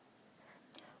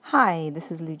Hi,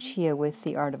 this is Lucia with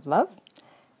The Art of Love,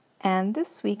 and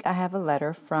this week I have a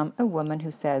letter from a woman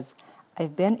who says,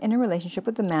 I've been in a relationship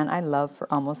with a man I love for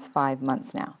almost 5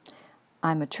 months now.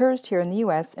 I'm a tourist here in the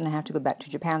U.S. and I have to go back to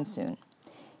Japan soon.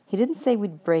 He didn't say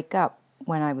we'd break up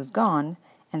when I was gone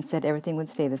and said everything would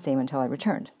stay the same until I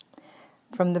returned.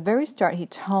 From the very start, he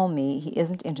told me he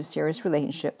isn't into serious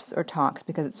relationships or talks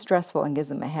because it's stressful and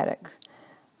gives him a headache.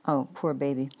 Oh, poor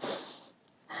baby.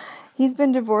 He's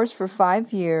been divorced for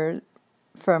 5 years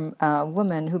from a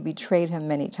woman who betrayed him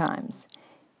many times.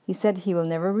 He said he will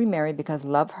never remarry because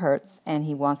love hurts and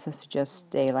he wants us to just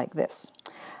stay like this.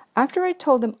 After I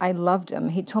told him I loved him,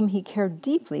 he told me he cared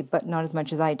deeply, but not as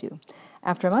much as I do.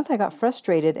 After a month, I got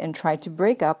frustrated and tried to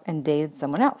break up and dated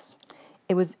someone else.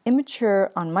 It was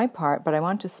immature on my part, but I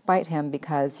wanted to spite him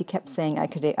because he kept saying I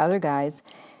could date other guys,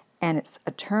 and it's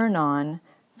a turn on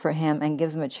for him and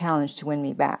gives him a challenge to win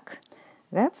me back.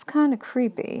 That's kind of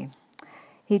creepy.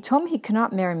 He told me he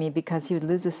cannot marry me because he would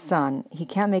lose his son. He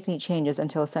can't make any changes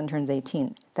until his son turns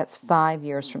 18. That's 5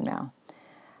 years from now.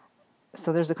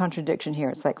 So there's a contradiction here.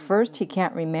 It's like, first he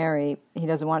can't remarry, he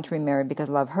doesn't want to remarry because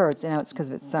love hurts, and now it's because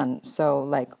of his son. So,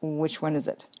 which one is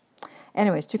it?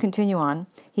 Anyways, to continue on,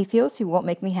 he feels he won't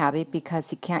make me happy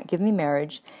because he can't give me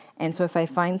marriage, and so if I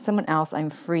find someone else, I'm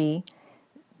free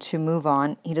to move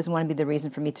on. He doesn't want to be the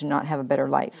reason for me to not have a better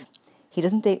life. He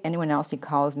doesn't date anyone else. He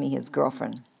calls me his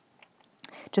girlfriend.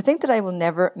 To think that I will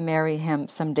never marry him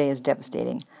someday is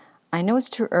devastating. I know it's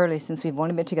too early since we've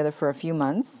only been together for a few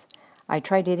months. I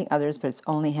try dating others, but it's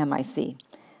only him I see.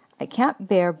 I can't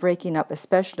bear breaking up,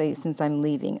 especially since I'm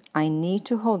leaving. I need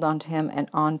to hold on to him and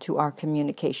on to our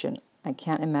communication. I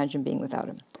can't imagine being without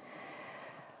him.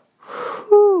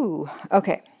 Whew.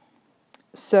 Okay.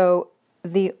 So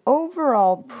the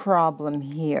overall problem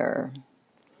here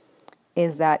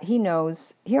is that he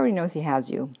already knows he has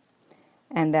you,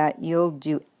 and that you'll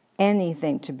do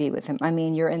anything to be with him. I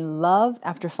mean, you're in love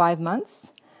after 5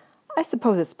 months? I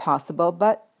suppose it's possible,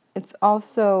 but it's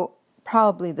also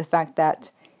probably the fact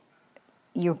that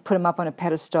you put him up on a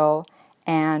pedestal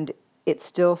and it's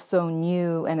still so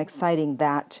new and exciting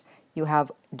that you have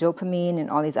dopamine and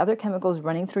all these other chemicals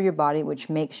running through your body, which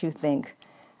makes you think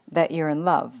that you're in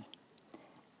love.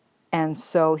 And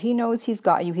so he knows he's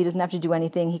got you. He doesn't have to do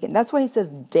anything. That's why he says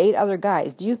date other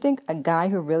guys. Do you think a guy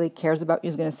who really cares about you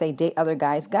is going to say date other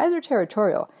guys? Guys are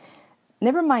territorial.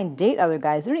 Never mind date other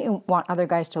guys. They don't even want other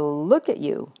guys to look at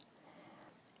you.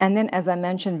 And then, as I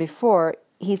mentioned before,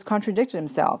 he's contradicted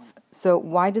himself. So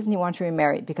why doesn't he want to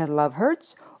remarry? Because love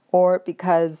hurts, or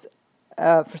because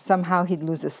for somehow he'd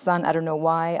lose his son? I don't know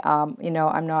why. I'm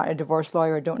not a divorce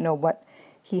lawyer. I don't know what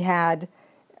he had.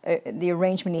 The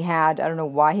arrangement he had, I don't know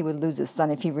why he would lose his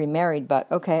son if he remarried,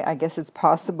 but okay, I guess it's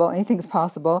possible. Anything's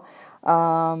possible.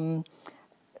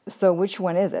 So which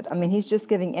one is it? I mean, he's just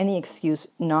giving any excuse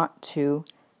not to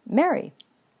marry.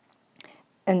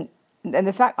 And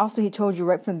the fact also he told you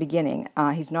right from the beginning,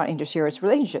 he's not into serious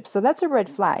relationships. So that's a red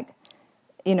flag.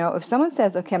 If someone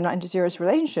says, okay, I'm not into serious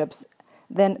relationships,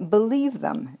 then believe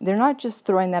them. They're not just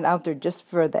throwing that out there just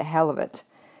for the hell of it.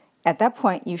 At that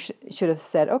point, you should have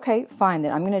said, okay, fine,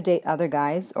 then I'm going to date other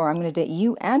guys, or I'm going to date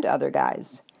you and other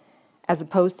guys, as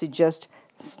opposed to just,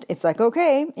 it's like,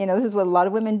 okay, this is what a lot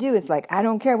of women do. It's like, I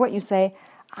don't care what you say.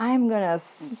 I'm going to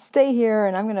stay here,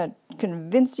 and I'm going to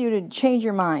convince you to change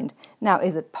your mind. Now,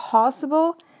 is it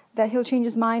possible that he'll change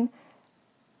his mind?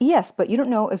 Yes, but you don't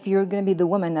know if you're going to be the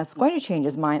woman that's going to change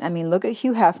his mind. I mean, look at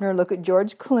Hugh Hefner, look at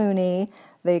George Clooney.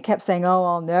 They kept saying, oh,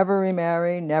 I'll never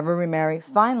remarry, never remarry.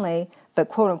 Finally, the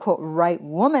quote-unquote right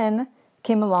woman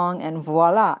came along and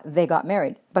voila, they got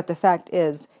married. But the fact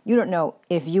is, you don't know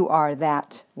if you are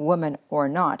that woman or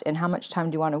not. And how much time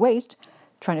do you want to waste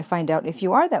trying to find out if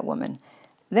you are that woman?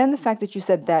 Then the fact that you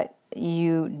said that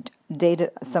you dated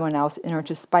someone else in order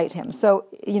to spite him. So,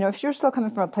 if you're still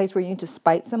coming from a place where you need to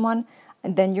spite someone,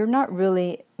 then you're not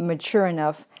really mature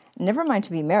enough, never mind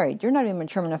to be married, you're not even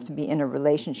mature enough to be in a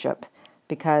relationship.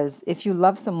 Because if you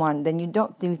love someone, then you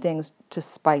don't do things to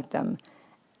spite them.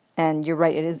 And you're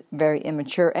right, it is very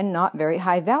immature and not very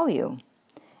high value.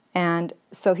 And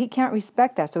so he can't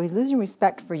respect that. So he's losing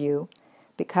respect for you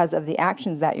because of the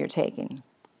actions that you're taking.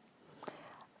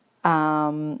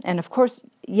 And of course,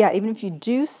 yeah, even if you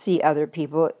do see other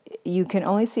people, you can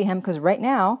only see him because right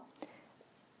now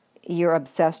you're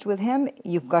obsessed with him.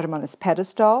 You've got him on his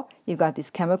pedestal. You've got these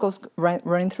chemicals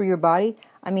running through your body.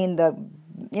 I mean,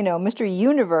 Mr.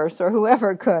 Universe or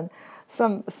whoever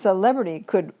some celebrity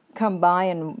could come by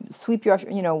and sweep you off,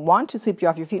 want to sweep you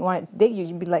off your feet, want to date you,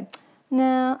 you'd be like,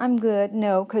 no, I'm good.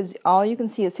 No, because all you can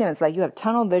see is him. It's like you have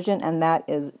tunnel vision, and that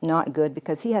is not good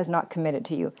because he has not committed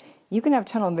to you. You can have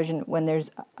tunnel vision when there's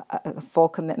a full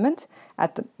commitment,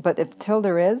 but if till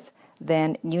there is,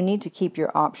 then you need to keep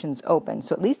your options open.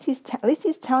 So at least he's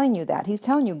telling you that. He's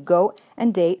telling you, go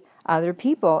and date other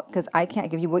people because I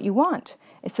can't give you what you want.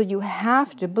 And so you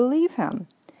have to believe him.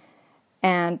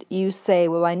 And you say,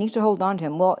 well, I need to hold on to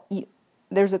him. Well,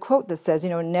 there's a quote that says,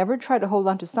 never try to hold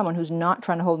on to someone who's not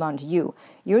trying to hold on to you.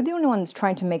 You're the only one that's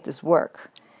trying to make this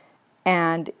work.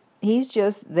 And he's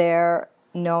just there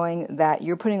knowing that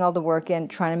you're putting all the work in,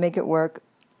 trying to make it work,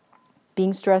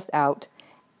 being stressed out,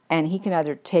 and he can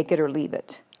either take it or leave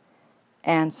it.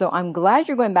 And so I'm glad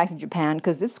you're going back to Japan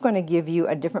because this is going to give you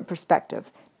a different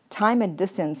perspective. Time and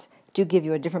distance do give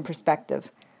you a different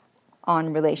perspective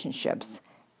on relationships.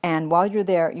 And while you're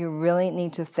there, you really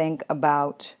need to think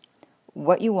about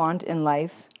what you want in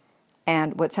life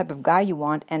and what type of guy you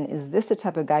want. And is this the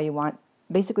type of guy you want?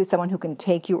 Basically someone who can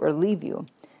take you or leave you.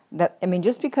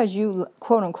 Just because you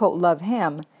quote unquote love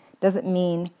him doesn't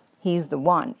mean he's the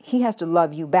one. He has to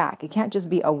love you back. It can't just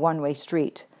be a one-way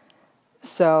street.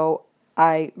 So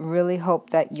I really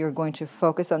hope that you're going to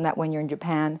focus on that when you're in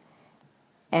Japan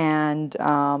and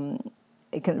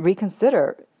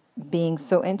reconsider being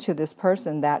so into this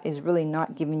person that is really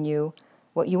not giving you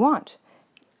what you want.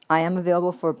 I am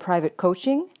available for private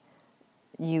coaching.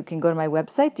 You can go to my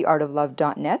website,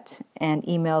 theartoflove.net, and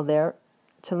email there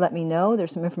to let me know.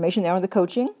 There's some information there on the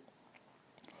coaching,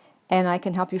 and I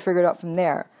can help you figure it out from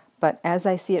there. But as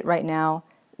I see it right now,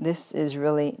 this is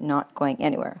really not going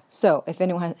anywhere. So if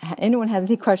anyone has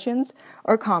any questions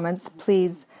or comments,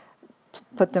 please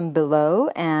put them below.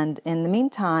 And in the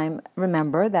meantime,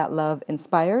 remember that love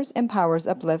inspires, empowers,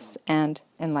 uplifts, and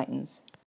enlightens.